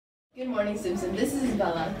Good morning, Simpson. This is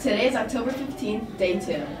Isabella. Today is October 15th, day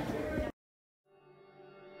 2.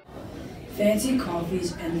 Fancy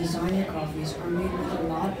coffees and designer coffees are made with a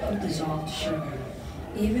lot of dissolved sugar.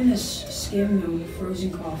 Even a skim milk frozen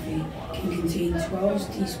coffee can contain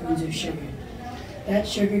 12 teaspoons of sugar. That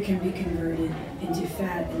sugar can be converted into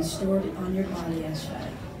fat and stored on your body as fat.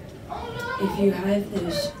 If you have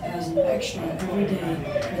this as an extra every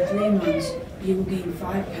day for 3 months, you will gain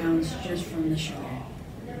 5 pounds just from the sugar.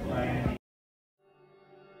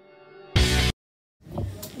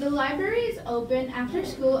 The library is open after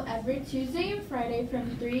school every Tuesday and Friday from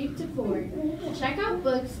 3 to 4. Check out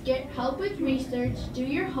books, get help with research, do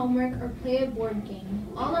your homework, or play a board game.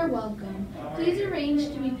 All are welcome. Please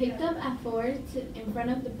arrange to be picked up at 4 in front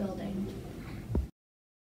of the building.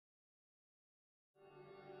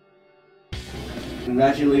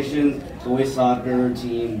 Congratulations, boys soccer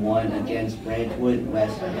team won against Brantwood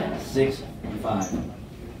West 6-5.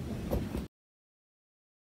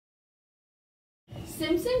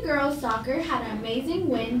 Simpson girls soccer had an amazing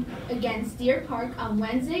win against Deer Park on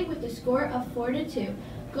Wednesday with a score of 4-2.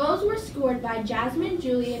 Goals were scored by Jasmine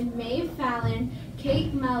Julian, Mae Fallon,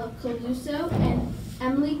 Kate Malacaluso, and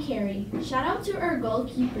Emily Carey. Shout out to our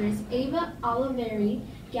goalkeepers Ava Oliveri,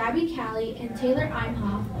 Gabby Callie, and Taylor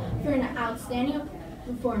Imhoff for an outstanding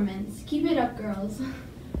performance. Keep it up, girls.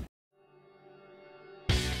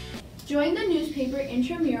 Join the newspaper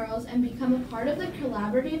intramurals and become a part of the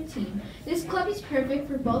collaborative team. This club is perfect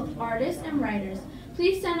for both artists and writers.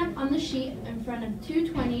 Please sign up on the sheet in front of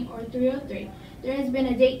 220 or 303. There has been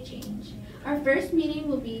a date change. Our first meeting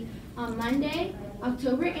will be on Monday,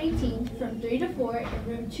 October 18th from 3 to 4 in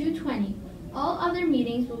room 220. All other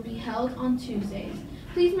meetings will be held on Tuesdays.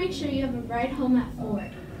 Please make sure you have a ride home at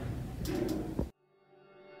 4.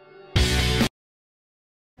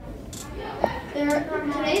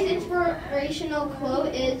 Today's inspirational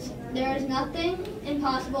quote is, "There is nothing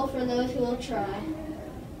impossible for those who will try."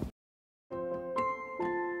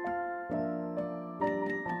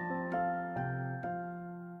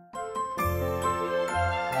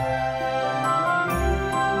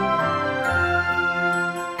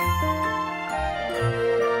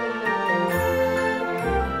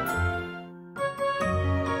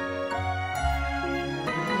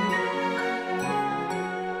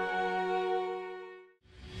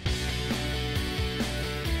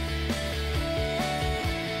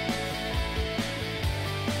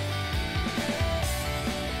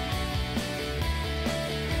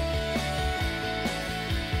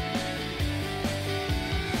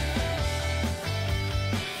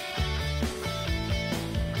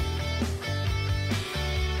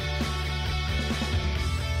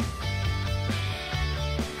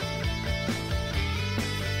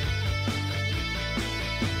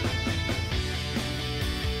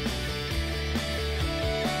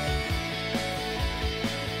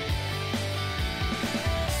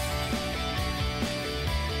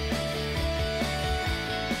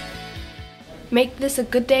 Make this a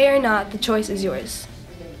good day or not, the choice is yours.